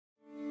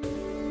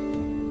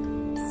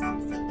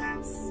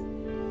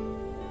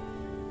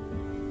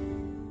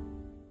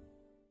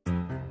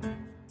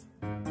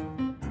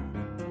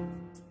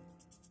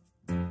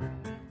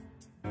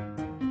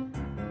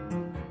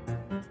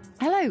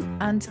Hello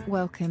and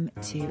welcome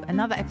to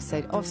another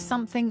episode of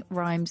Something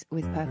Rhymes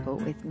with Purple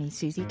with me,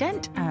 Susie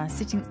Dent,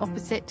 sitting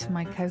opposite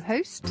my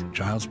co-host,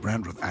 Gyles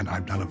Brandreth. And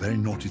I've done a very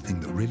naughty thing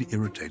that really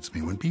irritates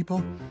me. When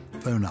people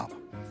phone up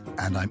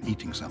and I'm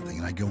eating something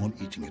and I go on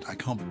eating it, I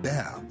can't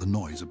bear the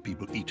noise of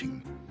people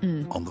eating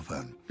on the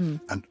phone.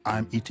 And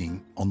I'm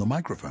eating on the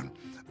microphone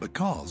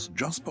because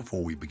just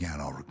before we began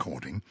our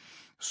recording,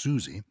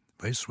 Susie,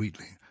 very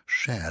sweetly,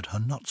 shared her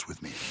nuts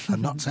with me. Her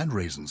nuts and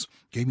raisins.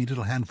 Gave me a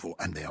little handful,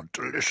 and they are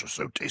delicious,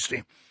 so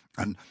tasty.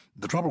 And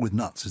the trouble with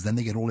nuts is then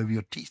they get all over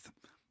your teeth.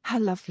 How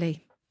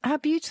lovely. How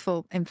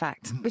beautiful, in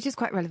fact, which is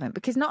quite relevant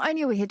because not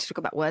only are we here to talk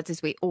about words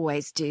as we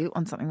always do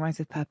on Something Rhymes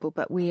with Purple,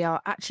 but we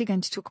are actually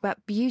going to talk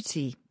about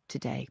beauty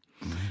today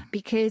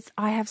because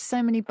I have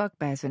so many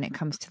bugbears when it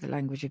comes to the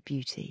language of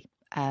beauty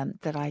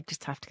that I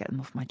just have to get them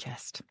off my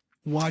chest.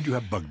 Why do you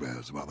have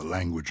bugbears about the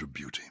language of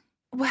beauty?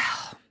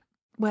 Well,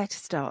 where to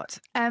start?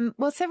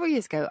 Well, several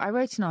years ago, I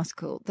wrote an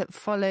article that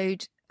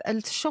followed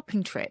a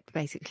shopping trip,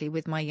 basically,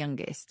 with my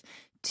youngest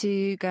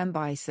to go and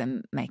buy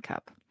some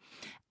makeup.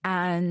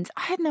 And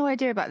I had no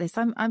idea about this.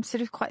 I'm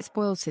sort of quite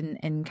spoilt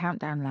in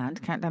Countdown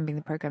land, Countdown being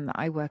the program that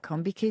I work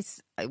on,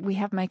 because we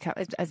have makeup,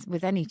 as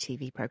with any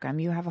TV program,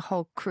 you have a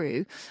whole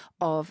crew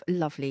of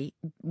lovely,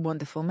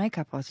 wonderful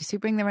makeup artists who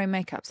bring their own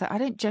makeup. So I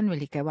don't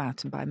generally go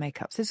out and buy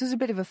makeup. So this was a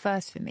bit of a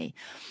first for me.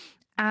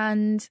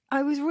 And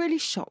I was really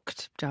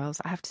shocked,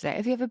 Gyles, I have to say.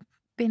 Have you ever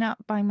been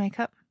out buying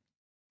makeup?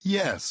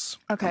 Yes.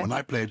 Okay. And when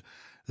I played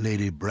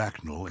Lady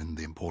Bracknell in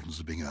The Importance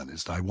of Being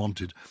Earnest, I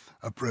wanted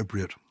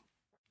appropriate,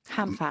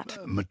 Ham fat.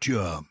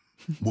 mature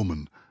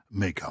woman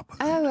makeup.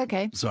 Oh,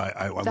 okay. So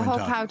I The went whole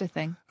out. powder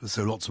thing.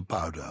 So lots of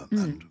powder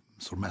and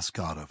sort of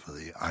mascara for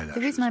the eyelashes.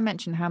 The reason I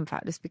mentioned ham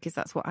fat is because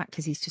that's what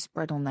actors used to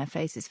spread on their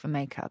faces for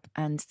makeup.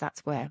 And that's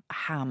where a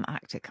ham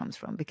actor comes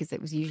from, because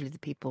it was usually the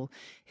people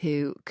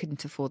who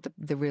couldn't afford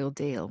the real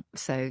deal.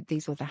 So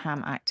these were the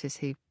ham actors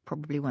who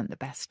probably weren't the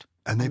best.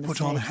 And they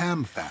put on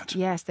ham fat?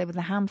 Yes, they were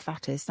the ham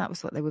fatters. That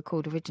was what they were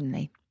called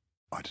originally.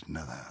 I didn't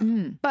know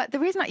that. But the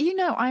reason,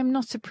 I'm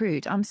not a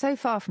prude. I'm so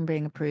far from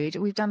being a prude.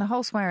 We've done a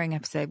whole swearing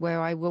episode where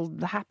I will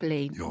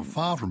happily... You're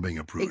far from being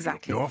a prude.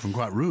 Exactly. You're often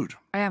quite rude.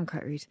 I am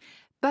quite rude.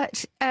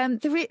 But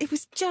it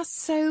was just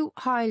so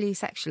highly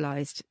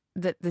sexualised,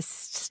 that the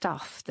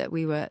stuff that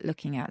we were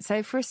looking at.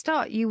 So for a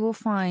start, you will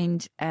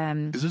find...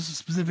 Is this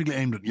specifically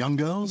aimed at young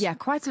girls? Yeah,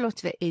 quite a lot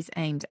of it is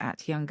aimed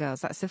at young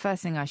girls. That's the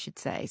first thing I should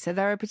say. So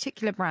there are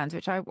particular brands,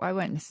 which I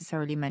won't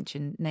necessarily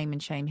mention name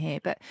and shame here,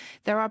 but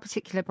there are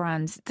particular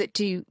brands that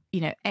do,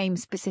 aim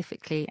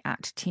specifically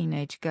at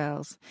teenage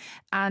girls.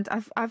 And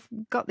I've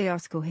got the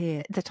article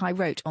here that I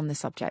wrote on the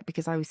subject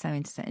because I was so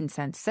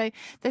incensed. So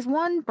there's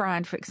one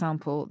brand, for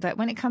example, that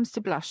when it comes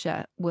to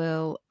blusher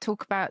will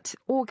talk about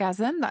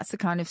orgasm. That's the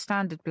kind of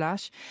standard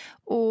blush.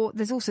 Or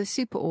there's also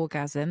super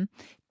orgasm.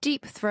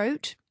 Deep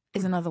throat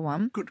is another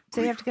one. Good. So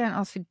you have to go and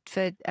ask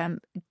for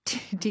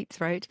deep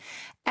throat.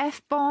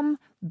 F-bomb,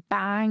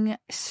 bang,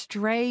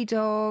 stray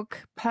dog,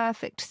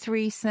 perfect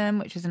threesome,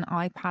 which is an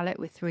eye palette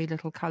with 3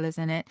 little colours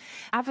in it.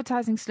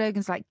 Advertising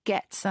slogans like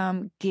get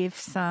some, give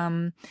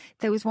some.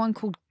 There was one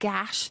called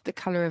gash, the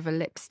colour of a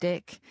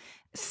lipstick.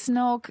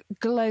 Snog,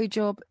 glow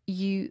job,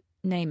 you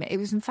name it. It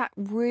was in fact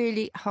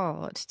really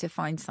hard to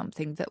find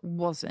something that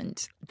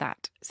wasn't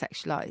that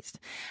sexualized.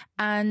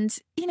 And,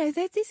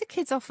 these are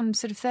kids often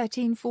sort of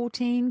 13,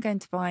 14, going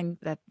to buy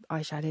their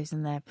eyeshadows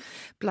and their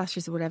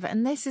blushes or whatever.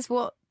 And this is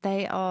what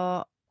they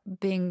are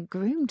being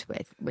groomed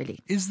with, really.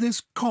 Is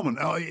this common?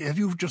 Have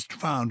you just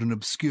found an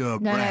obscure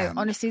brand?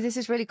 No, honestly, this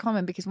is really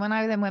common because when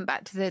I then went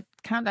back to the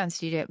Countdown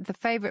studio, the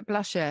favourite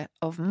blusher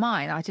of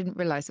mine, I didn't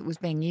realise it was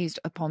being used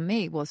upon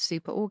me, was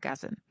Super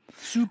Orgasm.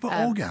 Super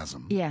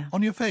Orgasm? Yeah.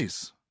 On your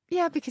face?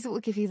 Yeah, because it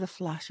will give you the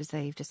flush as though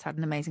you've just had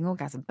an amazing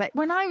orgasm. But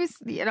when I was,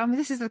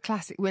 this is the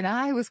classic when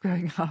I was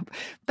growing up,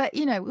 but,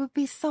 it would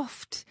be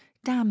soft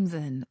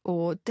damson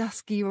or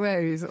dusky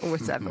rose or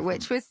whatever,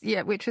 which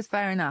was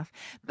fair enough.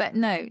 But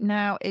no,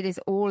 now it is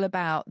all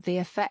about the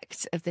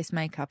effect of this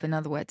makeup. In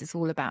other words, it's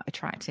all about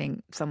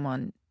attracting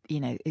someone,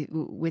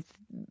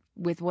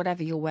 with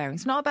whatever you're wearing.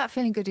 It's not about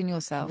feeling good in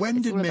yourself.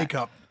 When did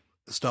makeup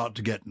start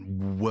to get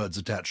words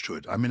attached to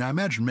it? I mean, I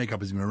imagine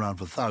makeup has been around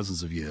for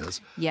thousands of years.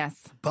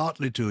 Yes.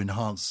 Partly to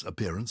enhance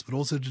appearance, but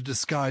also to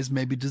disguise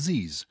maybe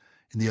disease.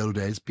 In the old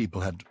days, people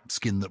had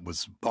skin that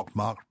was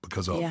pockmarked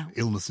because of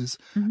illnesses,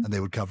 and they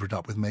would cover it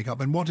up with makeup.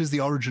 And what is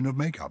the origin of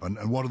makeup?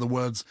 And what are the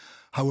words,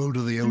 how old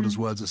are the oldest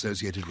words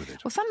associated with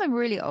it? Well, some are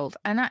really old.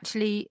 And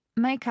actually,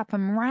 makeup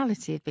and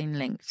morality have been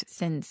linked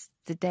since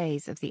the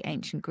days of the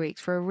ancient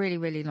Greeks for a really,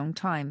 really long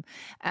time.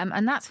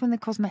 And that's when the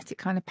cosmetic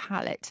kind of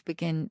palette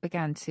began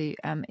to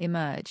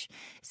emerge.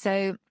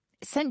 So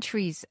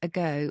centuries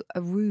ago,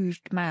 a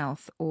rouged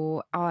mouth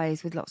or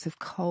eyes with lots of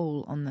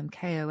kohl on them,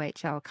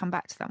 K-O-H-L, I'll come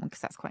back to that one because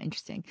that's quite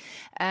interesting.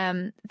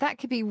 That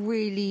could be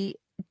really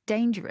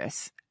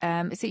dangerous. So,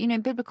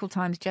 in biblical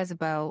times,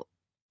 Jezebel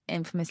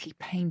infamously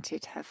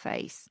painted her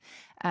face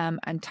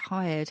and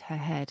tired her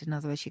head. In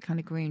other words, she kind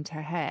of groomed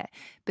her hair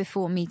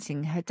before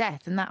meeting her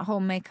death. And that whole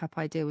makeup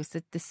idea was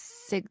the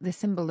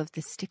symbol of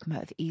the stigma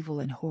of evil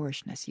and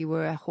whorishness. You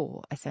were a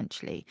whore,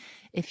 essentially,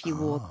 if you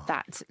wore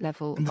that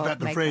level In of fact,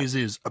 the makeup. phrase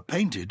is a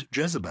painted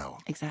Jezebel.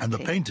 Exactly. And the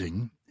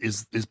painting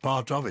is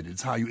part of it.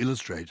 It's how you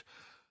illustrate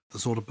the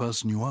sort of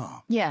person you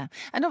are. Yeah.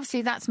 And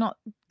obviously that's not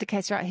the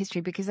case throughout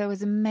history, because there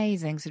was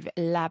amazing sort of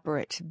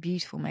elaborate,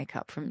 beautiful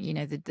makeup from,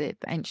 the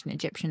ancient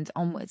Egyptians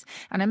onwards.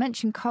 And I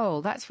mentioned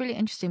kohl. That's really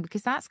interesting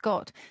because that's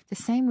got the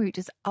same root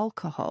as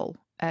alcohol,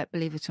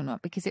 believe it or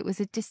not, because it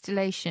was a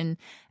distillation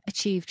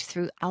achieved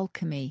through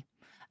alchemy.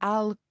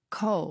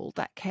 Kohl,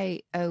 that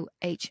Kohl,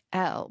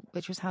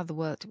 which was how the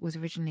word was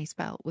originally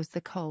spelled, was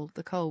the coal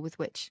with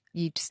which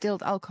you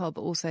distilled alcohol,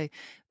 but also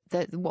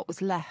what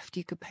was left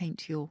you could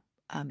paint your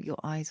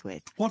eyes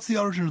with. What's the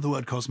origin of the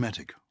word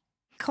cosmetic?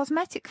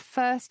 Cosmetic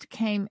first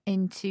came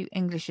into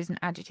English as an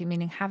adjective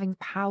meaning having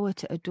power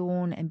to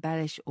adorn,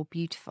 embellish or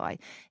beautify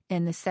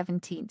in the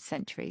 17th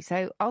century.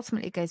 So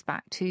ultimately it goes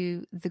back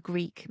to the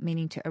Greek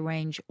meaning to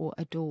arrange or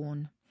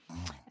adorn.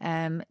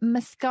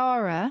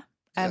 Mascara,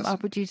 Yes. our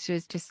producer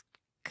has just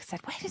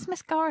said, where does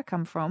mascara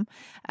come from?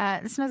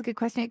 That's another good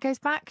question. It goes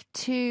back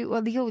to,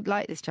 well, you'll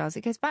like this, Gyles.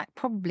 It goes back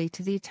probably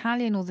to the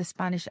Italian or the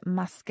Spanish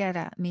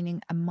maschera,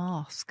 meaning a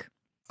mask.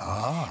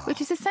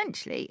 Which is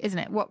essentially, isn't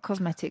it, what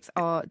cosmetics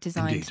are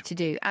designed Indeed. to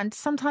do. And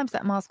sometimes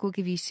that mask will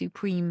give you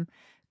supreme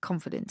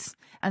confidence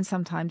and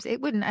sometimes it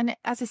wouldn't. And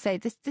as I say,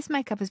 this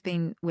makeup has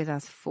been with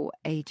us for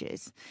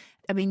ages.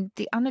 I mean,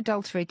 the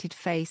unadulterated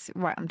face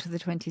right up to the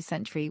 20th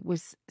century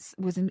was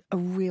a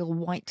real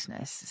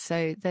whiteness.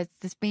 So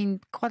there's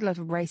been quite a lot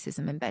of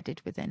racism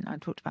embedded within. I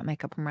talked about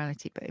makeup and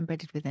morality, but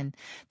embedded within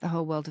the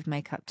whole world of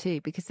makeup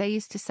too, because they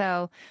used to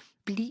sell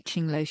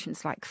bleaching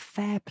lotions like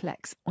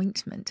Fairplex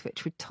ointment,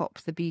 which would top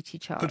the beauty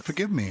charts. But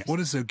forgive me, what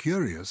is so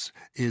curious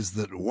is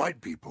that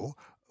white people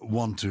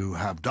want to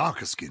have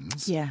darker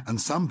skins, and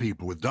some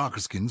people with darker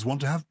skins want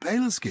to have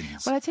paler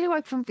skins. Well, I tell you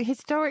what,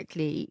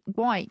 historically,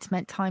 white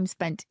meant time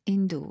spent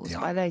indoors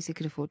by those who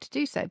could afford to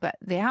do so. But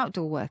the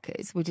outdoor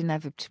workers would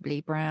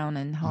inevitably brown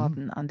and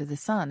harden under the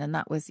sun. And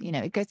that was,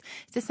 it's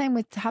the same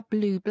with to have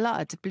blue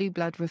blood. Blue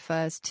blood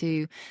refers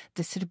to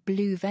the sort of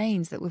blue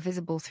veins that were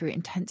visible through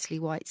intensely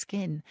white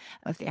skin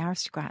of the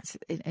aristocrats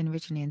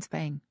originally in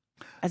Spain,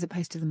 as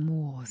opposed to the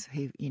Moors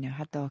who,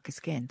 had darker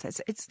skin.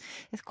 So it's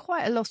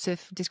quite a lot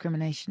of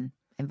discrimination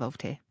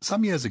involved here.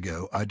 Some years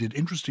ago, I did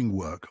interesting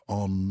work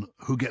on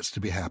who gets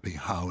to be happy,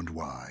 how and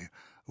why,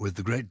 with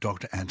the great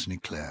Dr. Anthony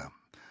Clare.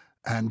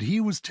 And he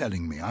was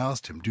telling me, I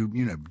asked him,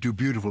 do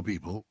beautiful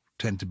people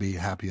tend to be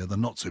happier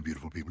than not so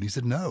beautiful people? He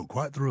said, no,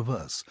 quite the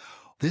reverse.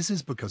 This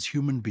is because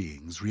human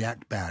beings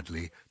react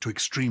badly to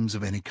extremes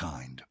of any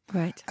kind.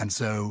 Right. And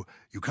so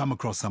you come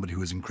across somebody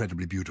who is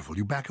incredibly beautiful,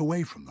 you back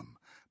away from them.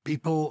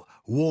 People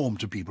warm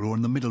to people who are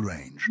in the middle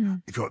range.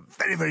 If you're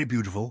very, very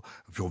beautiful,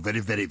 if you're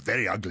very, very,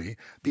 very ugly,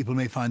 people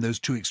may find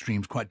those two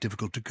extremes quite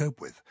difficult to cope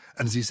with.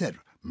 And as he said,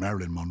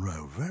 Marilyn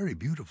Monroe, very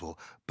beautiful,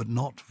 but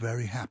not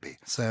very happy.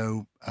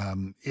 So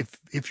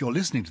if you're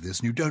listening to this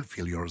and you don't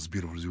feel you're as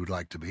beautiful as you would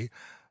like to be,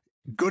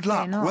 good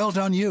luck. Well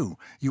done you.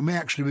 You may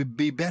actually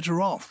be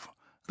better off.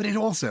 But it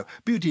also,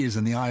 beauty is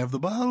in the eye of the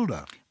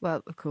beholder.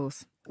 Well, of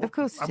course. Of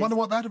course. I wonder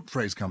what that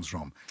phrase comes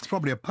from. It's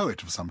probably a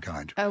poet of some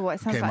kind. Oh, well, it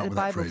sounds like the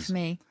Bible to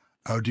me.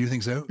 Oh, do you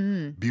think so?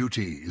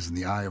 Beauty is in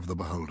the eye of the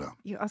beholder.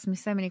 You asked me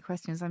so many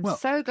questions. I'm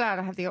so glad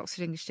I have the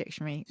Oxford English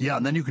Dictionary. Yeah,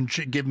 and then you can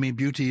give me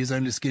beauty is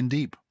only skin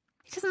deep.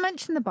 It doesn't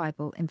mention the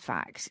Bible, in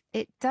fact.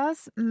 It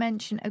does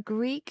mention a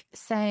Greek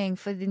saying,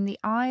 for in the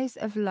eyes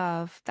of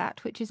love,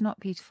 that which is not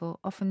beautiful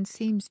often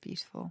seems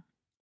beautiful.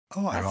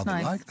 Oh, I That's rather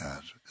nice. like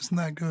that. Isn't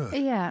that good?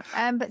 Yeah,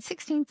 but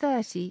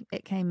 1630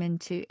 it came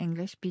into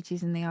English,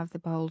 Beauty's in the Eye of the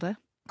Beholder.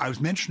 I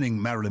was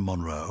mentioning Marilyn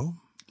Monroe,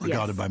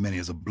 regarded by many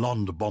as a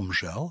blonde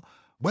bombshell.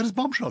 Where does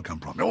bombshell come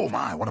from? Oh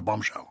my, what a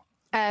bombshell.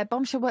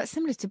 Bombshell works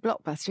similar to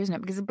blockbuster, isn't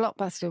it? Because a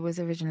blockbuster was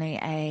originally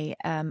a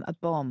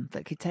bomb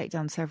that could take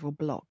down several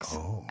blocks.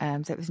 So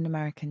it was an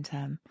American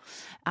term.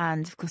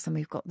 And of course, then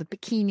we've got the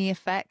bikini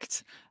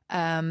effect,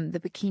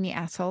 the Bikini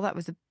Atoll. That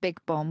was a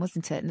big bomb,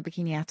 wasn't it? In the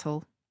Bikini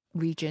Atoll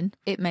region,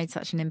 it made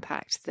such an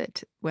impact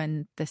that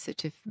when the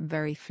sort of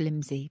very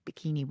flimsy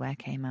bikini wear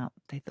came out,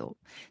 they thought,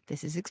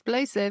 this is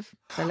explosive,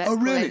 so let's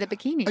call it the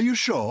bikini. Are you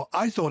sure?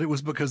 I thought it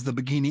was because the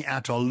Bikini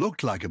Atoll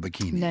looked like a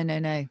bikini.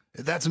 No.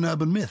 That's an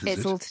urban myth, is it?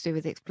 It's all to do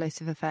with the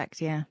explosive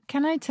effect, yeah.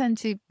 Can I turn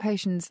to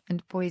potions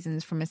and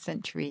poisons from a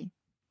century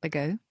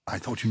ago? I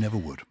thought you never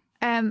would.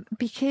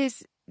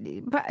 Because...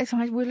 But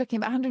we're looking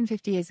about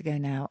 150 years ago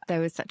now,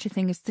 there was such a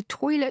thing as the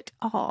toilet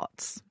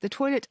arts. The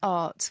toilet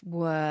arts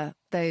were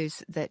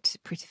those that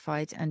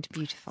prettified and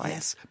beautified.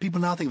 Yes, people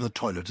now think of the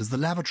toilet as the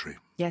lavatory.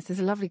 Yes, there's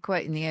a lovely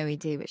quote in the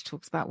OED which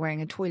talks about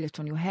wearing a toilet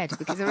on your head,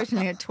 because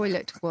originally a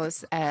toilet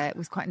was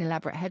quite an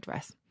elaborate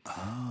headdress.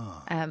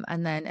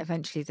 And then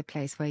eventually the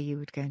place where you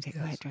would go and take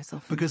your headdress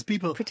off. Because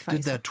people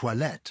did their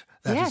toilette.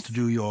 That is to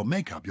do your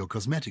makeup, your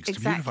cosmetics, to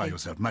beautify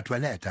yourself. Ma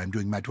toilette, I'm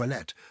doing my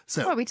toilette.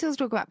 So, well, we still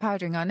talk about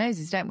powdering our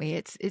noses, don't we?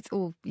 It's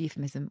all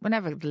euphemism.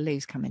 Whenever the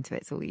loos come into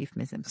it, it's all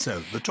euphemism.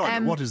 So the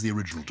toilet, what is the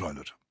original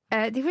toilet?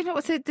 The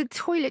original, so the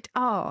toilet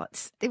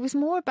art, it was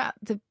more about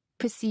the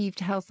perceived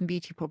health and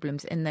beauty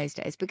problems in those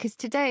days, because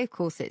today, of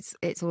course,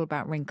 it's all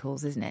about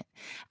wrinkles, isn't it?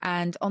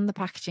 And on the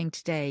packaging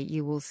today,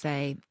 you will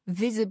say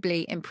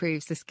visibly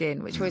improves the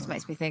skin, which always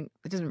makes me think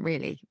it doesn't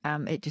really.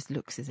 It just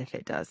looks as if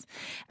it does.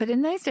 But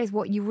in those days,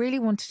 what you really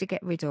wanted to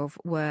get rid of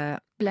were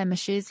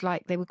blemishes,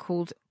 like they were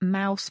called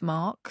mouse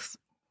marks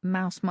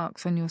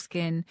on your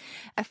skin,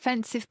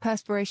 offensive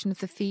perspiration of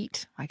the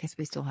feet. I guess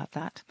we still have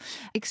that.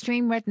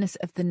 Extreme redness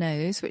of the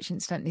nose, which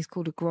incidentally is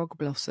called a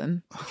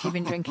grog-blossom if you've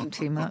been drinking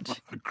too much.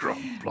 A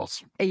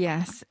grog-blossom.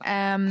 Yes.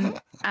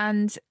 And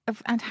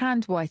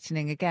hand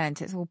whitening again.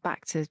 So it's all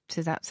back to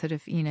that sort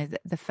of,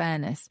 the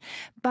fairness.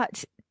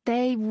 But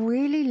they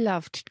really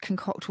loved to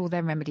concoct all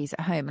their remedies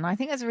at home. And I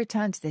think there's a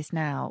return to this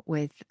now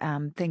with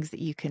things that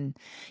you can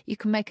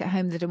make at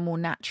home that are more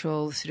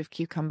natural, sort of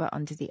cucumber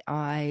under the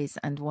eyes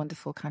and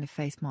wonderful kind of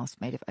face masks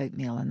made of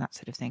oatmeal and that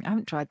sort of thing. I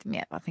haven't tried them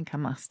yet, but I think I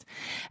must.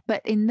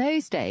 But in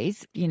those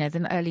days, the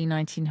early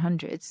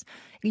 1900s,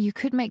 you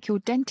could make your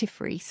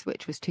dentifrice,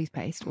 which was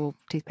toothpaste or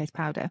toothpaste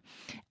powder,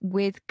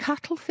 with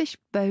cuttlefish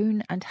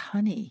bone and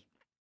honey.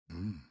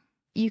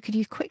 You could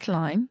use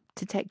quicklime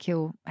to take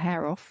your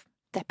hair off.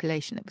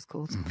 Depilation, it was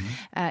called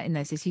in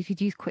those days. You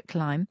could use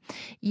quicklime.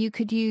 You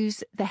could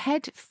use the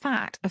head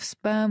fat of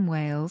sperm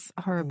whales,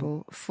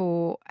 horrible,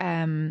 for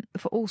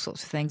all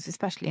sorts of things,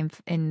 especially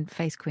in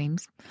face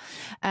creams.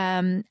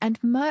 And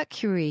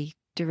mercury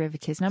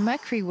derivatives. Now,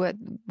 mercury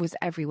was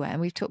everywhere,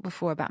 and we've talked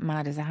before about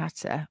Mad as a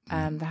Hatter.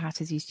 The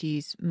Hatters used to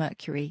use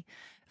mercury,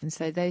 and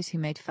so those who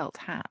made felt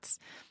hats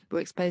were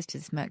exposed to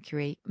this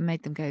mercury,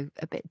 made them go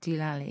a bit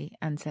doolally,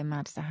 and so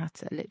Mad as a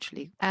Hatter,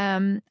 literally.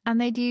 And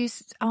they'd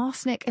use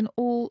arsenic and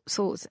all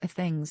sorts of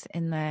things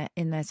in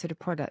their sort of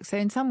products. So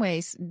in some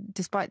ways,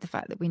 despite the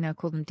fact that we now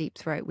call them deep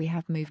throat, we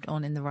have moved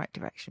on in the right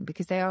direction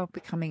because they are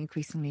becoming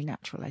increasingly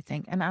natural, I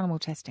think. And animal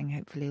testing,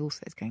 hopefully,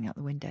 also is going out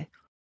the window.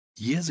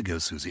 Years ago,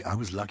 Susie, I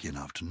was lucky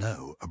enough to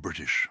know a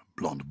British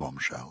blonde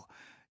bombshell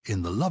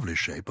in the lovely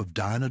shape of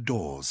Diana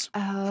Dawes.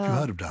 Have you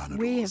heard of Diana Dawes?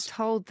 We have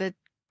told the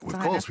Of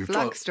course, we've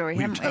told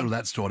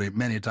that story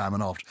many a time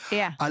and oft.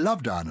 Yeah. I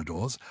love Diana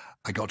Dawes.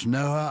 I got to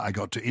know her. I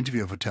got to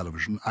interview her for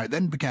television. I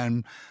then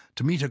began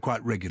to meet her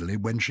quite regularly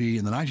when she,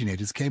 in the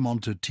 1980s, came on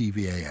to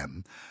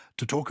TVAM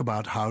to talk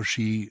about how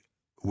she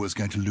was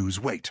going to lose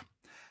weight.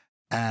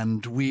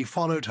 And we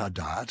followed her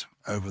diet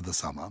over the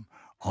summer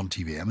on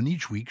TVM, and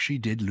each week she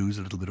did lose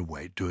a little bit of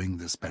weight doing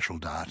the special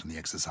diet and the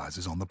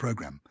exercises on the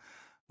programme.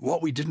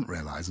 What we didn't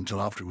realise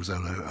until after it was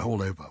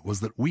all over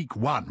was that week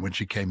one, when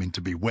she came in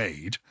to be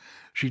weighed,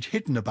 she'd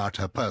hidden about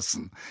her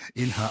person,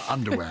 in her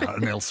underwear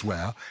and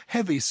elsewhere,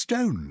 heavy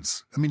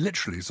stones. I mean,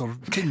 literally, sort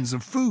of tins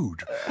of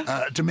food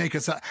to make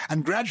us...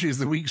 And gradually, as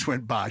the weeks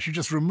went by, she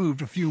just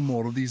removed a few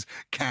more of these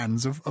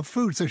cans of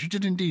food. So she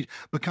did indeed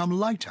become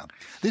lighter.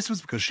 This was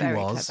because she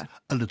was clever.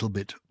 A little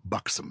bit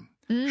buxom.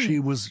 She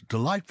was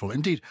delightful.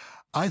 Indeed,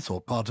 I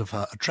thought part of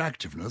her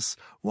attractiveness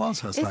was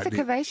her slightly... It's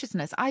the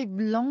curvaceousness. I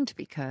long to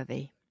be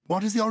curvy.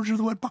 What is the origin of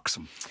the word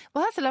buxom?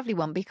 Well, that's a lovely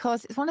one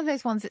because it's one of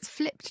those ones that's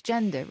flipped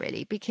gender,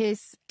 really,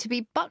 because to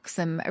be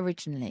buxom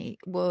originally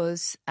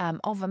was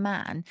of a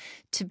man,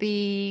 to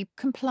be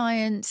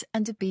compliant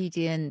and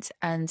obedient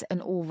and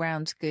an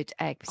all-round good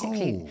egg,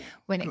 particularly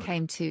when it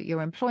came to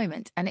your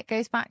employment. And it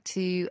goes back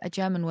to a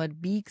German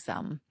word,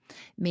 biegsam,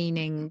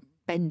 meaning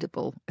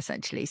bendable,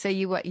 essentially. So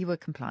you were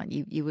compliant.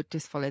 You would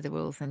just follow the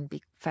rules and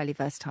be fairly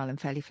versatile and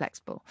fairly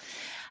flexible.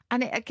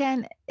 And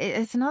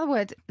it's another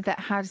word that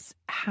has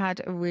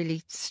had a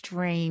really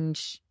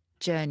strange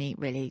journey,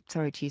 really.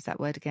 Sorry to use that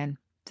word again.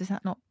 Does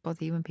that not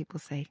bother you when people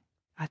say,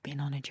 I've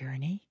been on a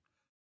journey?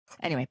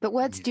 Anyway, but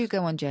words do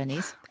go on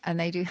journeys and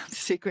they do have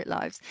secret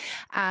lives.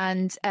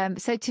 And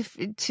so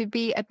to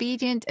be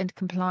obedient and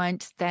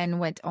compliant then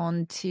went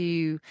on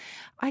to,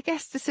 I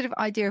guess, the sort of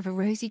idea of a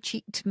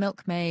rosy-cheeked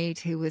milkmaid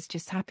who was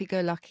just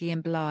happy-go-lucky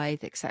and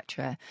blithe,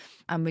 etc.,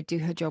 and would do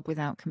her job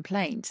without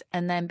complaint.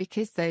 And then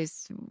because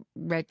those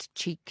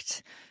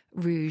red-cheeked,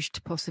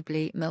 rouged,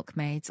 possibly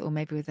milkmaids, or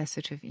maybe with their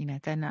sort of,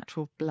 their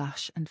natural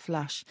blush and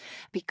flush,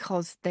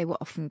 because they were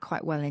often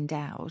quite well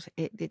endowed,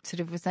 it sort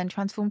of was then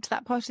transformed to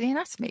that part of the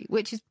anatomy,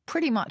 which is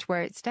pretty much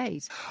where it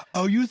stays.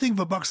 Oh, you think of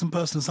a buxom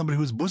person as somebody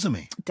who's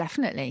bosomy?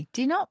 Definitely.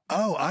 Do you not?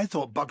 Oh, I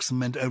thought buxom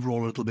meant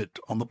overall a little bit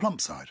on the plump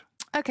side.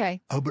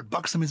 Okay. Oh, but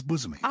buxom is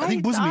bosomy. I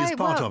think bosomy is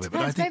part of it.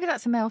 But I think maybe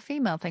that's a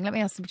male-female thing. Let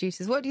me ask the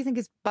producers. What do you think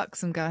is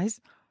buxom,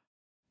 guys?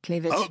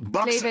 Cleavage. Oh,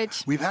 buxom.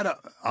 Cleavage. We've had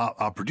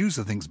our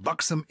producer thinks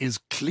buxom is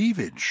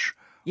cleavage.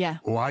 Yeah.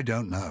 Oh, I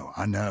don't know.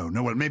 I know.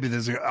 No, well, maybe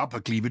there's an upper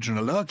cleavage and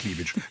a lower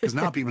cleavage, because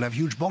now people have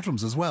huge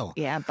bottoms as well.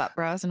 Yeah, butt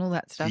bras and all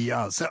that stuff.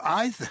 Yeah, so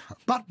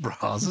butt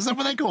bras, is that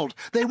what they're called?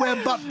 They wear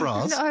butt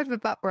bras. I've not heard of a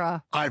butt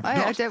bra.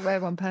 I don't wear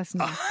one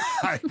personally.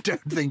 I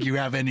don't think you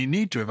have any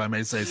need to, if I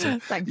may say so.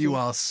 Thank you. You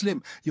are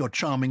slim. You're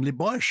charmingly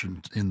boyish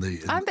I'm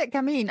a bit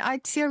gamine.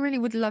 I really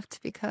would love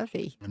to be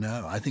curvy.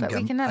 No, I think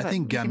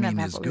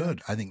gamine is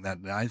good. I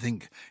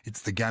think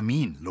it's the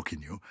gamine look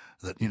in you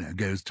that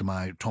goes to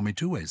my Tommy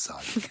Two-Ways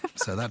side.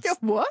 So that's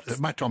what?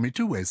 My Tommy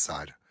Two-Ways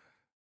side.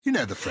 You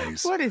know the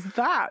phrase. What is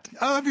that?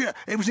 Oh, have you?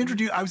 I was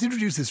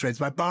introduced this phrase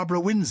by Barbara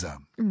Windsor.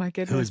 Oh, my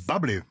goodness. Who is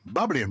bubbly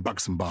and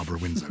buxom Barbara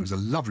Windsor, who's a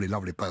lovely,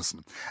 lovely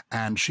person.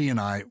 And she and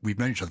we've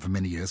known each other for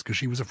many years because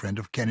she was a friend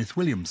of Kenneth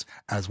Williams,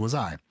 as was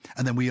I.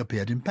 And then we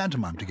appeared in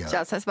pantomime together.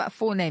 Giles, that's about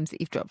 4 names that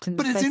you've dropped in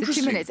the space of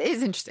 2 minutes. It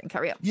is interesting.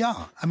 Carry on.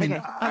 Yeah. I mean...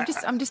 Okay.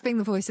 I'm just being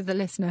the voice of the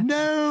listener.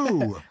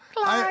 No!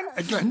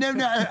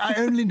 I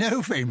only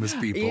know famous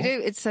people. You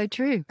do. It's so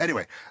true.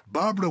 Anyway,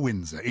 Barbara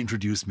Windsor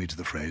introduced me to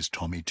the phrase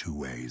Tommy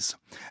Two-Ways.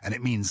 And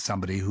it means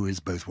somebody who is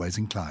both ways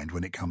inclined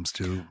when it comes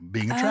to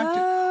being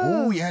attractive.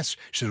 Oh, yes.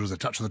 She was a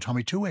touch of the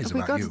Tommy Two-Ways about you.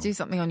 We've got to do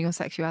something on your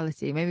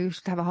sexuality. Maybe we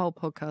should have a whole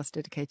podcast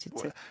dedicated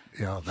to...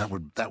 Yeah, that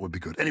would be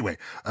good. Anyway,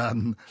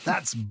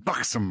 that's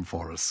buxom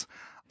for us.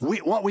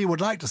 What we would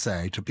like to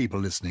say to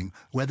people listening,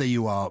 whether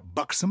you are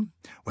buxom,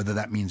 whether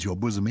that means you're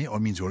bosomy or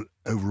means you're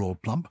overall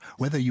plump,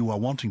 whether you are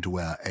wanting to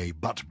wear a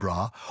butt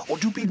bra, or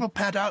do people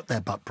pad out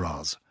their butt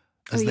bras?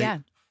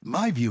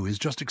 My view is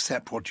just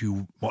accept what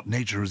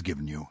nature has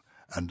given you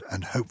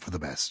and hope for the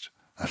best.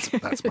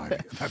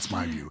 That's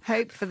my view.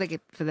 Hope for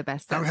the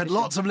best. Now, we had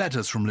lots of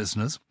letters from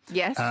listeners.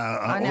 Yes, we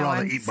had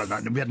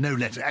no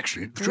letters.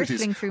 Actually, the truth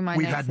is,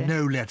 we've had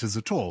no letters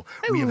at all.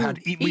 Ooh, we've had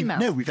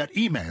emails. We've had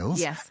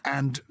emails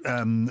and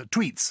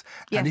tweets.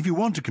 Yes. And if you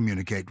want to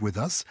communicate with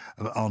us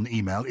on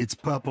email, it's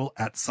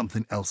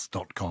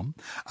purple@somethingelse.com.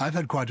 I've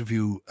had quite a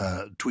few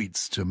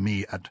tweets to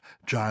me at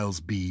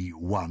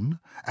GylesB1,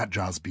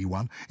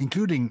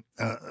 including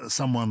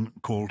someone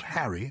called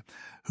Harry,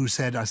 who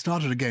said, I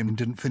started a game and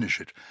didn't finish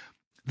it.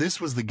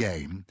 This was the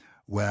game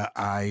where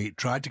I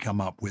tried to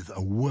come up with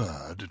a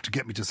word to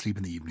get me to sleep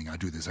in the evening. I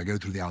do this. I go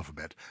through the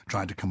alphabet,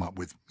 trying to come up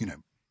with,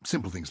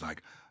 simple things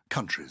like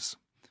countries.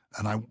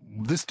 And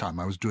this time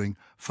I was doing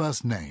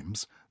first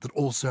names that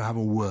also have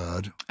a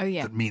word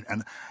that mean,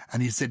 and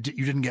he said,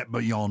 you didn't get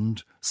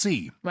beyond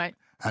C. Right.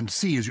 And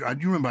C is, you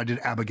remember I did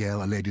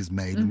Abigail, a lady's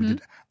maid, and we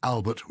did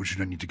Albert, which you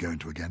don't need to go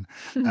into again.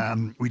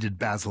 We did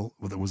Basil,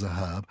 that was a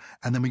herb.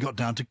 And then we got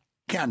down to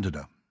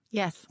Candida.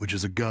 Yes. Which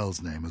is a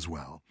girl's name as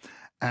well.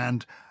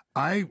 And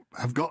I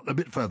have got a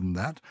bit further than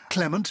that.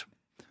 Clement.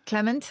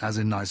 As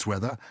in nice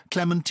weather.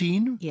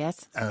 Clementine.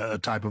 Yes. A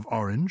type of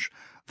orange.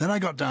 Then I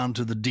got down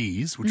to the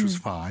D's, which was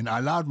fine. I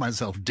allowed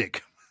myself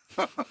Dick.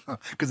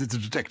 Because it's a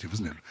detective,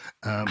 isn't it?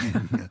 A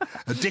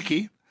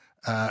Dickie.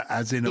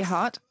 As in your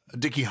heart. A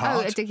Dickie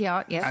heart. Oh, a Dickie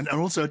heart, yes. And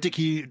also a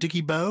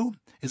Dickie bow.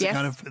 Is it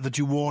kind of that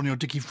you wore on your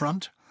Dickie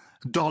front?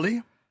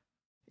 Dolly.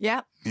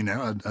 Yeah.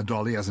 A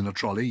dolly, as in a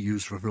trolley,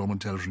 used for film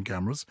and television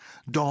cameras.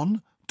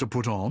 Don, to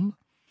put on.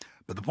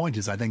 But the point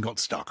is, I then got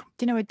stuck.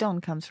 Do you know where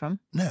don comes from?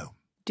 No.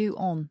 Do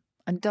on.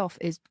 And doff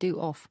is do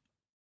off.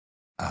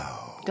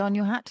 Oh. Don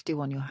your hat, do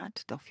on your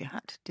hat, doff your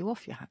hat, do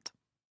off your hat.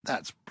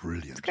 That's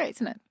brilliant. It's great,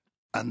 isn't it?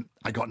 And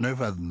I got no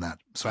further than that.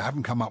 So I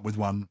haven't come up with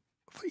one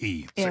for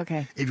E. So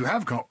okay. If you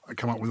have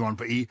come up with one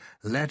for E,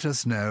 let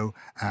us know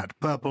at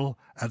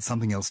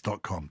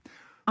purple@somethingelse.com.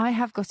 I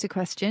have got a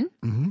question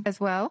as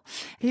well.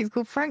 He's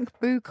called Frank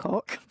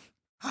Boocock.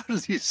 How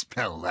does he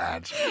spell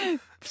that?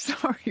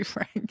 Sorry,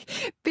 Frank.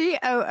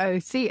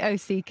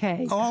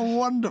 Boocock. Oh,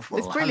 wonderful.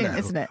 It's brilliant, Hello.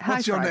 isn't it? Hi,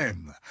 What's your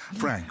name?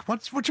 Frank.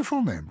 What's your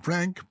full name?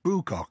 Frank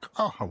Boocock.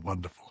 Oh, how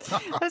wonderful.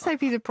 Let's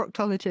hope he's a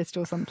proctologist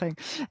or something.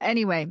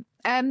 Anyway.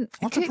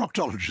 What's a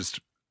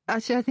proctologist?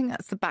 Actually, I think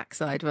that's the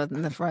backside rather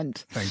than the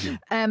front. Thank you.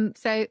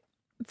 So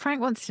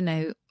Frank wants to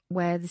know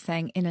where the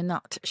saying "in a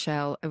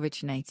nutshell"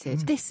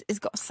 originated. This has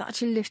got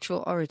such a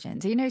literal origin.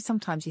 So,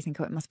 sometimes you think,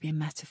 it must be a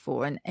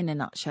metaphor, and "in a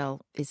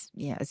nutshell" is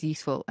as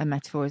useful a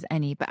metaphor as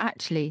any. But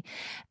actually,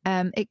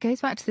 it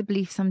goes back to the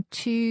belief some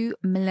 2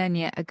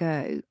 millennia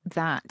ago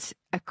that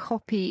a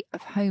copy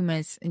of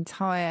Homer's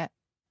entire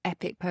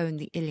epic poem,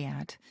 the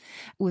Iliad,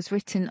 was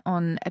written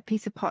on a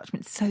piece of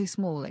parchment so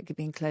small it could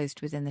be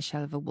enclosed within the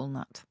shell of a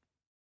walnut.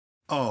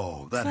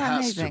 Oh, that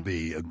has to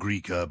be a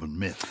Greek urban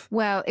myth.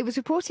 Well, it was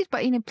reported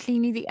by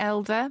Pliny the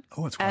Elder,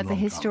 the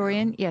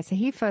historian. Yeah, so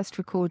he first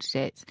recorded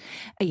it.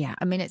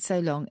 It's so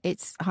long,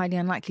 it's highly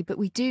unlikely. But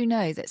we do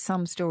know that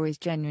some stories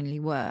genuinely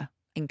were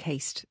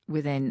encased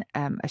within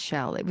a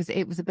shell. It was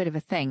a bit of a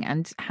thing.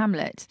 And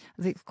Hamlet,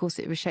 I think, of course,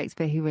 it was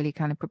Shakespeare who really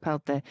kind of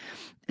propelled the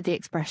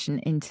expression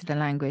into the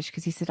language,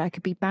 because he said, I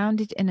could be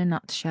bounded in a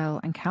nutshell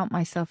and count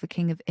myself a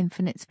king of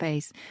infinite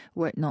space,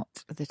 were it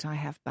not that I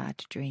have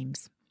bad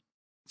dreams.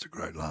 It's a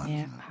great line.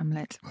 Yeah,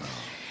 Hamlet. Oh.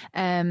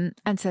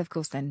 And so, of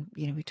course, then,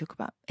 we talk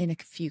about in a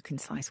few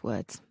concise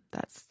words.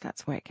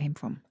 That's where it came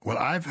from. Well,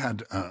 I've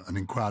had an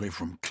inquiry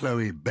from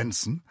Chloe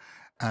Benson,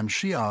 And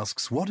she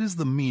asks, what is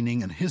the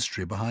meaning and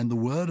history behind the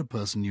word a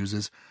person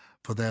uses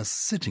for their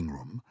sitting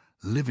room,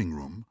 living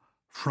room,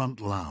 front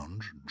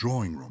lounge,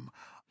 drawing room?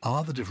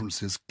 Are the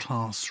differences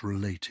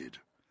class-related?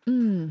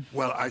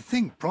 Well, I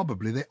think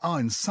probably they are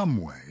in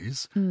some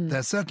ways.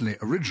 They're certainly,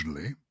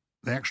 originally,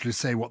 they actually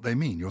say what they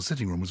mean. Your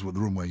sitting room was the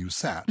room where you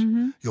sat.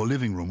 Your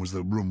living room was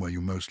the room where you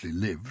mostly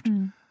lived.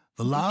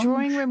 The lounge,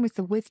 drawing room was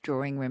the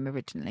withdrawing room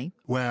originally.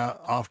 where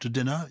after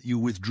dinner you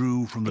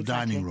withdrew from the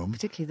dining room.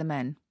 Particularly the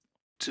men.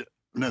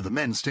 No, the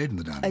men stayed in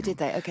the dining room. Oh, did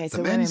they? Okay, so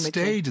the women men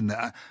withdrew. stayed in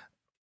there.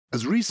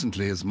 As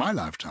recently as my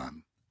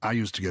lifetime, I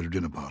used to go to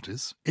dinner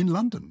parties in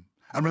London.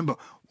 I remember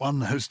one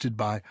hosted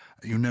by,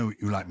 you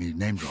like me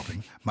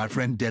name-dropping, my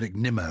friend Derek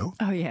Nimmo.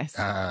 Oh, yes.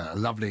 A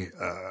lovely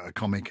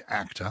comic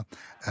actor.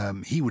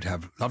 He would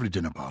have lovely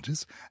dinner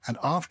parties, and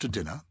after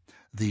dinner,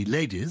 the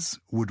ladies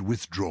would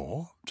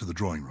withdraw to the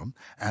drawing room,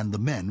 and the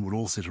men would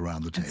all sit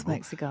around the table.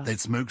 Smoke cigars. They'd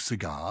smoke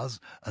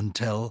cigars and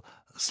tell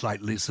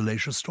slightly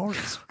salacious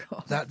stories.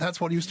 Oh, God. That's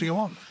what used to go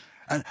on.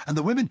 And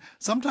the women,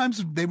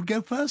 sometimes they would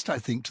go first, I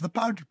think, to the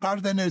powder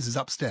of their noses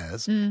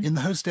upstairs in the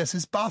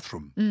hostess's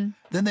bathroom.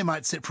 Then they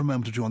might sit for a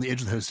moment or two on the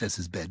edge of the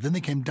hostess's bed. Then they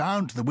came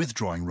down to the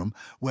withdrawing room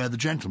where the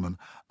gentleman,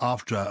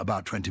 after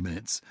about 20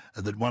 minutes,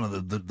 that one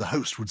of the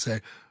host would say,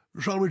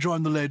 shall we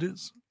join the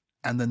ladies?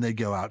 And then they'd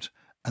go out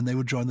and they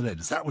would join the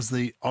ladies. That was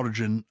the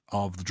origin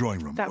of the drawing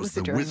room. That was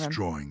the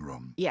withdrawing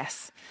room.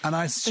 Yes. And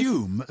I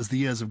assume, as the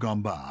years have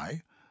gone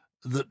by,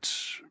 that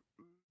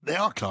they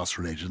are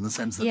class-related in the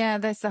sense that... Yeah,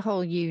 there's the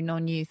whole you,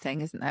 non-you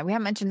thing, isn't there? We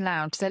haven't mentioned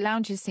lounge. So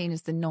lounge is seen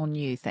as the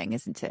non-you thing,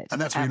 isn't it?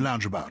 And that's where you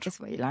lounge about. That's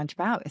where you lounge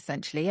about,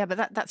 essentially. Yeah,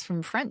 but that's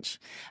from French.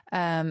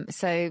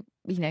 So,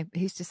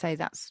 who's to say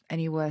that's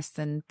any worse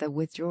than the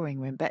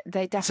withdrawing room? But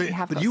they definitely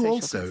have got But you social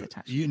also, things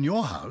attached. in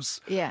your house,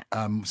 Yeah.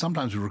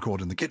 sometimes we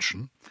record in the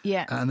kitchen.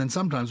 Yeah. And then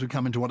sometimes we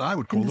come into what I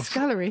would call In the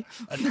scullery.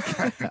 I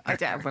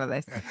don't have one of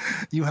those.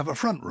 You have a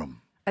front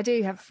room. I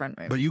do have a front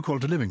room. But you call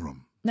it a living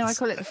room. No, I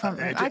call it the front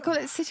room. I call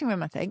it the sitting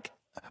room, I think.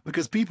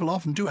 Because people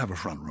often do have a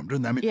front room,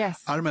 don't they? I mean,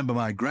 Yes. I remember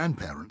my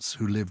grandparents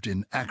who lived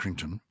in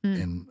Accrington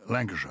in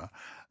Lancashire.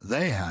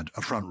 They had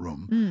a front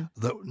room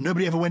that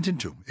nobody ever went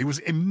into. It was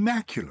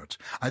immaculate.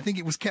 I think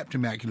it was kept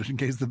immaculate in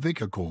case the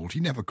vicar called. He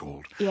never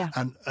called. Yeah.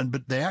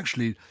 But they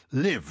actually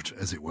lived,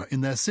 as it were, in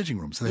their sitting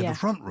room. So they had a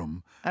front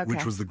room, which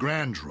Okay. was the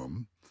grand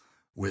room,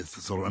 with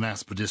sort of an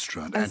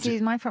aspidistra. Oh,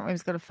 see, my front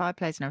room's got a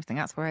fireplace and everything.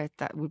 That's where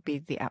that would be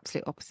the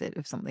absolute opposite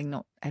of something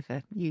not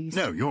ever used.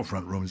 No, your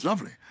front room is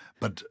lovely,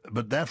 but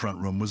their front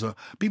room was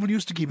people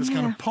used to keep as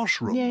kind of posh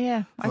room.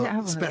 Yeah. I don't have For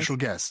one of special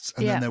guests,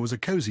 and then there was a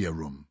cosier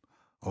room,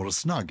 or a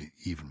snug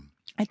even.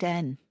 A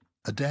den.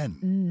 A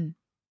den.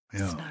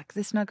 Yeah. Snug.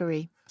 The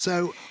snuggery.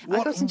 So I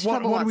got into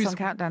trouble what once on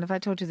Countdown, if I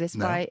told you this,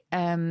 by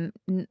saying,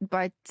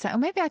 or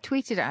maybe I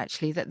tweeted it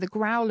actually, that the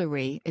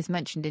growlery is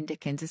mentioned in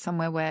Dickens as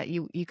somewhere where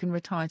you can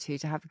retire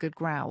to have a good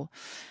growl.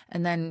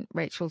 And then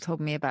Rachel told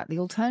me about the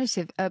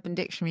alternative Urban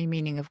Dictionary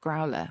meaning of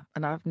growler,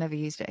 and I've never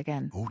used it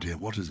again. Oh dear,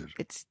 what is it?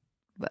 It's,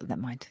 well,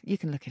 never mind. You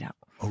can look it up.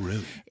 Oh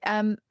really?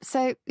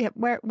 So, yeah,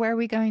 where are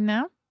we going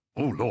now?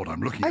 Oh, Lord,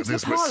 I'm looking at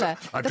this. The parlour.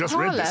 I've just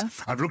read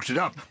this. I've looked it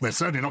up. We're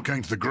certainly not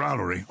going to the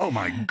growlery. Oh,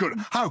 my good.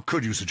 How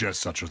could you suggest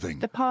such a thing?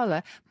 The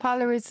parlour.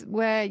 Parlour is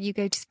where you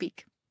go to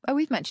speak. Oh,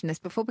 we've mentioned this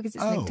before because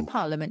it's linked to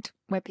Parliament,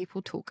 where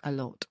people talk a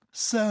lot.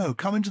 So,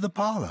 come into the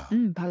parlour.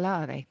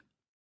 Parlare.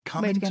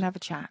 Come Where to go and have a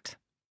chat.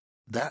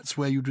 That's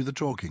where you do the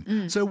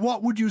talking. So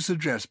what would you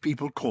suggest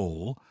people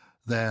call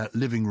their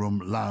living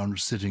room,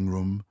 lounge, sitting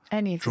room,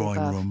 Any of the drawing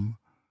above. room?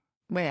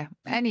 Well,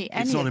 any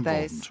It's not of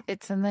those.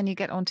 important. And then you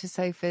get onto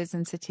sofas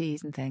and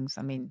settees and things.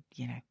 I mean,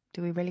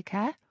 do we really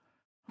care?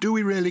 Do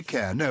we really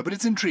care? No, but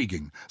it's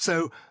intriguing.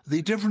 So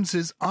the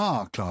differences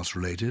are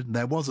class-related.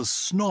 There was a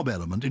snob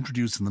element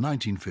introduced in the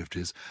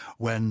 1950s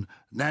when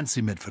Nancy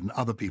Mitford and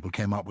other people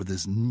came up with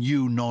this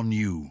new,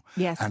 non-new.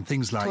 Yes. And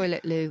things like...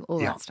 Toilet loo, all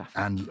that stuff.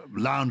 And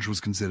lounge was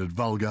considered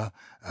vulgar.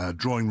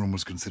 Drawing room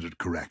was considered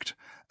correct.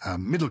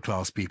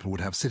 Middle-class people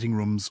would have sitting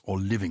rooms or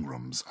living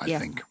rooms, I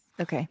think.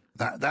 Okay.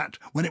 That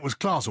when it was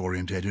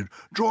class-orientated,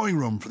 drawing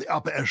room for the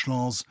upper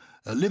echelons,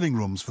 living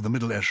rooms for the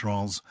middle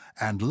echelons,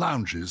 and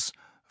lounges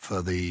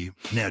for the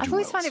ne'er-do-wells. I've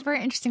always found it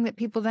very interesting that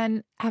people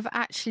then have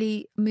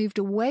actually moved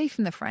away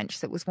from the French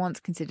that was once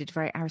considered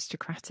very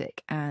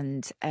aristocratic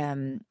and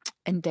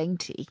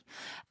dainty,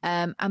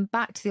 and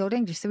back to the Old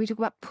English. So we talk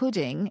about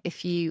pudding.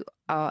 If you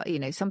are,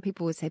 some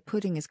people would say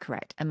pudding is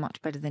correct and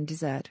much better than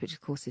dessert, which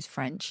of course is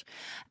French.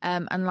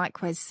 And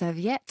likewise,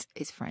 serviette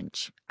is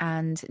French,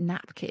 and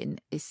napkin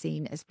is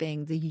seen as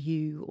being the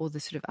you or the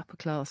sort of upper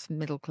class,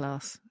 middle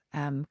class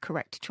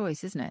correct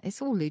choice, isn't it?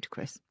 It's all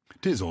ludicrous.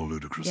 It is all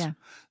ludicrous. Yeah.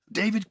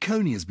 David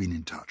Coney has been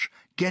in touch.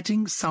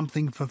 Getting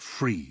something for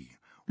free.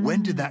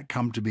 When did that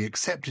come to be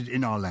accepted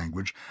in our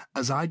language?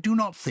 As I do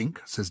not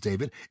think, says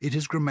David, it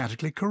is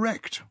grammatically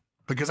correct.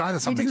 Because either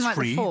something's like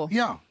free,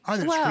 either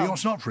it's free or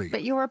it's not free.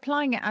 But you're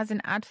applying it as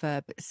an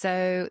adverb,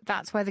 so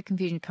that's where the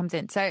confusion comes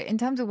in. So in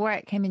terms of where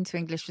it came into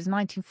English was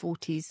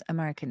 1940s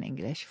American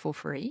English, for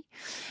free.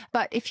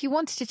 But if you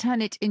wanted to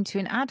turn it into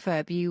an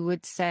adverb, you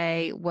would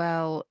say,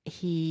 well,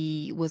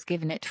 he was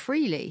given it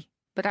freely.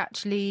 But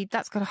actually,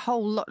 that's got a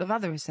whole lot of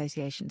other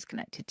associations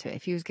connected to it.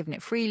 If he was given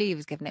it freely, he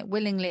was given it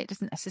willingly, it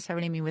doesn't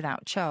necessarily mean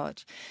without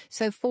charge.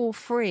 So for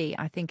free,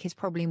 I think, is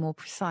probably more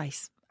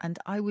precise. And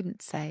I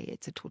wouldn't say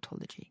it's a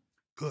tautology.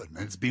 Good. And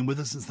it's been with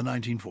us since the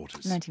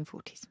 1940s.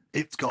 1940s.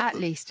 It's got At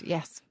least,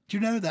 yes. Do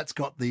you know that's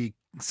got the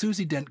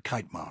Susie Dent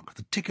kite mark,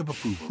 the tick of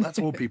approval? That's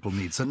all people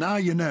need. So now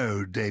you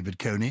know, David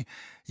Coney,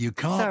 you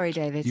can't... Sorry,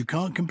 David. You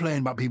can't complain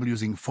about people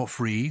using for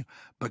free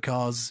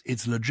because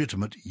it's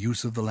legitimate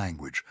use of the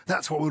language.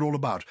 That's what we're all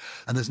about.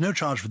 And there's no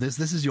charge for this.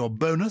 This is your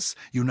bonus.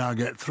 You now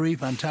get 3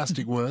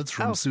 fantastic words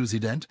from Susie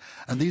Dent.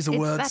 And these are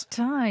words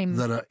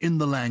that are in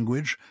the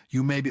language.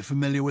 You may be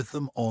familiar with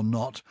them or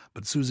not,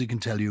 but Susie can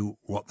tell you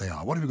what they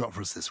are. What have you got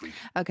for us this week?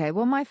 Okay,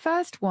 well, my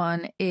first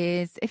one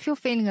is if you're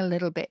feeling a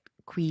little bit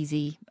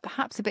queasy,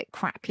 perhaps a bit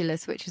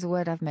crapulous, which is a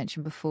word I've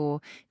mentioned before,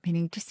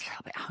 meaning just a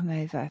little bit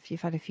hungover if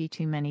you've had a few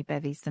too many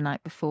bevies the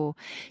night before.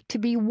 To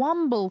be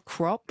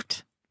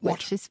wamble-cropped,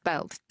 which is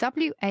spelled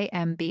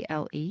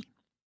W-A-M-B-L-E,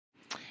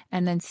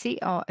 and then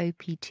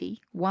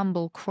C-R-O-P-T,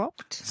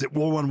 wamble-cropped. Is it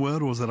all one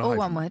word or is that a all hyphen?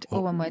 One word,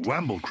 all one word.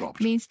 Wamble-cropped.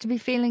 Means to be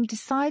feeling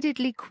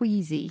decidedly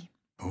queasy.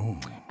 Oh.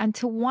 And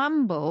to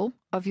wamble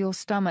of your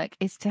stomach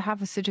is to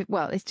have a sort of,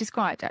 well, it's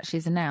described actually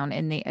as a noun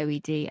in the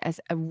OED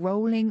as a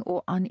rolling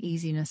or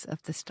uneasiness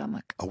of the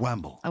stomach. A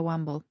wamble. A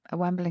wamble. A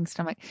wambling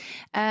stomach.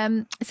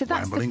 So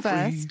that's Wambling the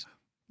first.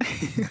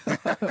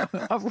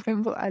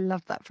 I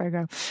love that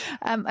program.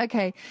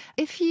 Okay.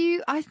 If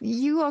you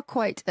are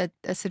quite a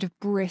sort of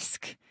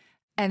brisk,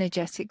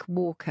 energetic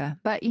walker,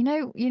 but you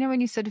know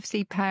when you sort of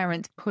see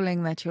parents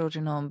pulling their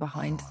children on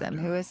behind them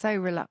who are so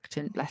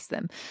reluctant, bless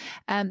them,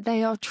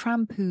 they are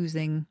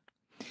trampoosing.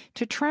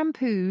 To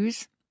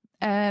trampoose,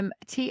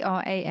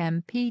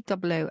 T-R-A-M-P-O-O-S-E,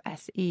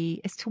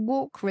 is to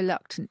walk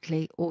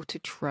reluctantly or to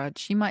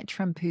trudge. You might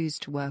trampoose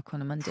to work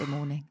on a Monday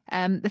morning.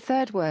 The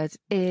third word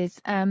is,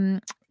 do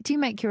you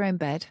make your own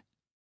bed?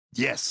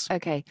 Yes.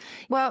 Okay.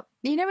 Well,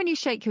 you know when you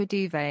shake your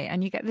duvet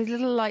and you get these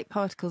little light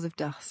particles of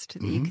dust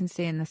that you can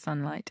see in the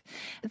sunlight?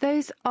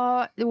 Those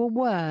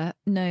were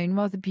known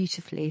rather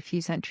beautifully a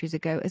few centuries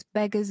ago as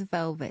beggar's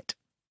velvet.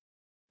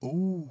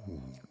 Ooh.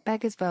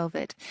 Beggar's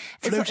velvet.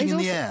 Floating in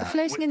the air.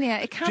 Floating in the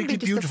air. It can be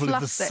just beautiful the if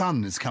fluff the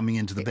sun is coming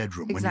into the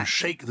bedroom Exactly. when you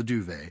shake the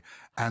duvet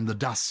and the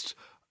dust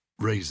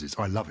raises.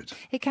 Oh, I love it.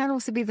 It can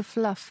also be the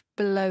fluff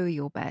below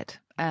your bed.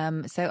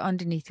 So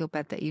underneath your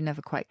bed that you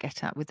never quite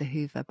get at with the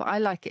hoover. But I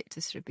like it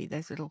to sort of be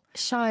those little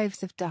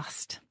shives of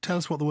dust. Tell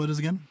us what the word is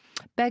again.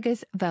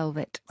 Beggar's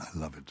velvet. I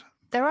love it.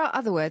 There are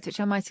other words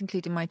which I might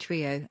include in my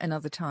trio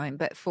another time,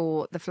 but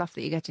for the fluff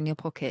that you get in your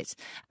pocket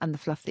and the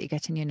fluff that you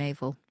get in your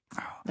navel.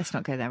 Let's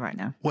not go there right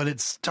now. Well,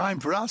 it's time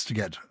for us to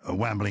get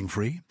wambling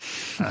free.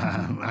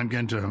 I'm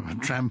going to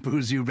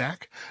trampoose you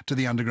back to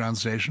the underground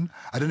station.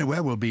 I don't know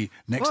where we'll be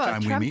next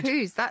time we meet.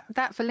 Trampoose,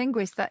 that for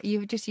linguists, that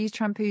you've just used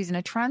trampoose in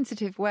a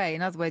transitive way.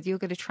 In other words, you're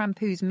going to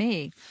trampoose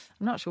me.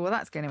 I'm not sure what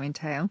that's going to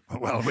entail.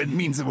 Well, it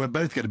means that we're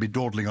both going to be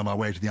dawdling on our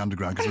way to the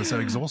underground because we're so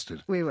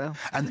exhausted. We will.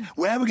 And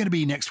where we're going to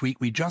be next week,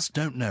 we just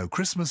don't know.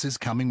 Christmas is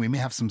coming. We may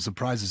have some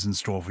surprises in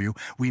store for you.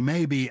 We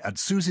may be at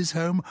Susie's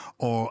home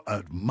or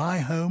at my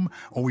home,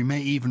 or we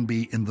may even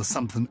be in the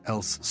Somethin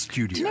Else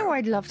studio. Do you know where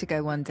I'd love to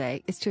go one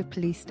day? Is to a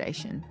police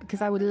station,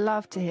 because I would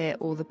love to hear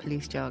all the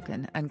police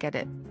jargon and get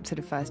it sort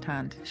of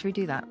firsthand. Should we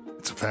do that?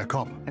 It's a fair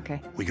cop.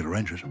 Okay. We can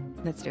arrange it.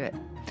 Let's do it.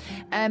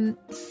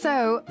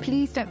 So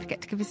please don't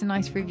forget to give us a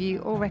nice review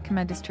or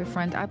recommend us to a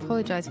friend. I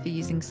apologise for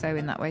using so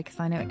in that way because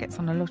I know it gets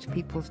on a lot of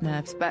people's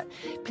nerves, but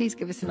please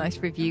give us a nice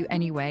review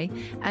anyway.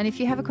 And if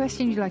you have a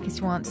question you'd like us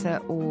to answer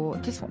or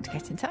just want to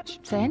get in touch,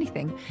 say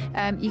anything,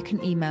 you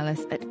can email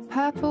us at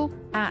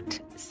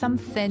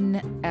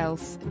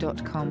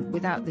purple@somethinelse.com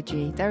without the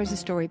G. There is a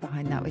story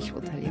behind that which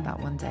we'll tell you about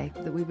one day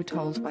that we were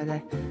told by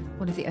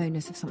one of the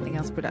owners of Something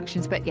Else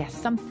Productions. But yes,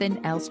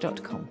 somethinelse.com.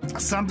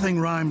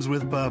 Something rhymes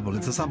with purple.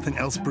 It's a Something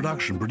Else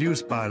production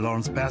produced by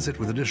Lawrence Bassett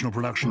with additional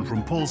production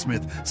from Paul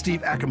Smith,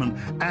 Steve Ackerman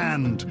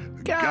and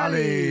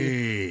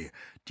Gully.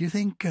 Do you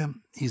think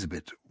he's a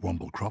bit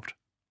wamble-cropped?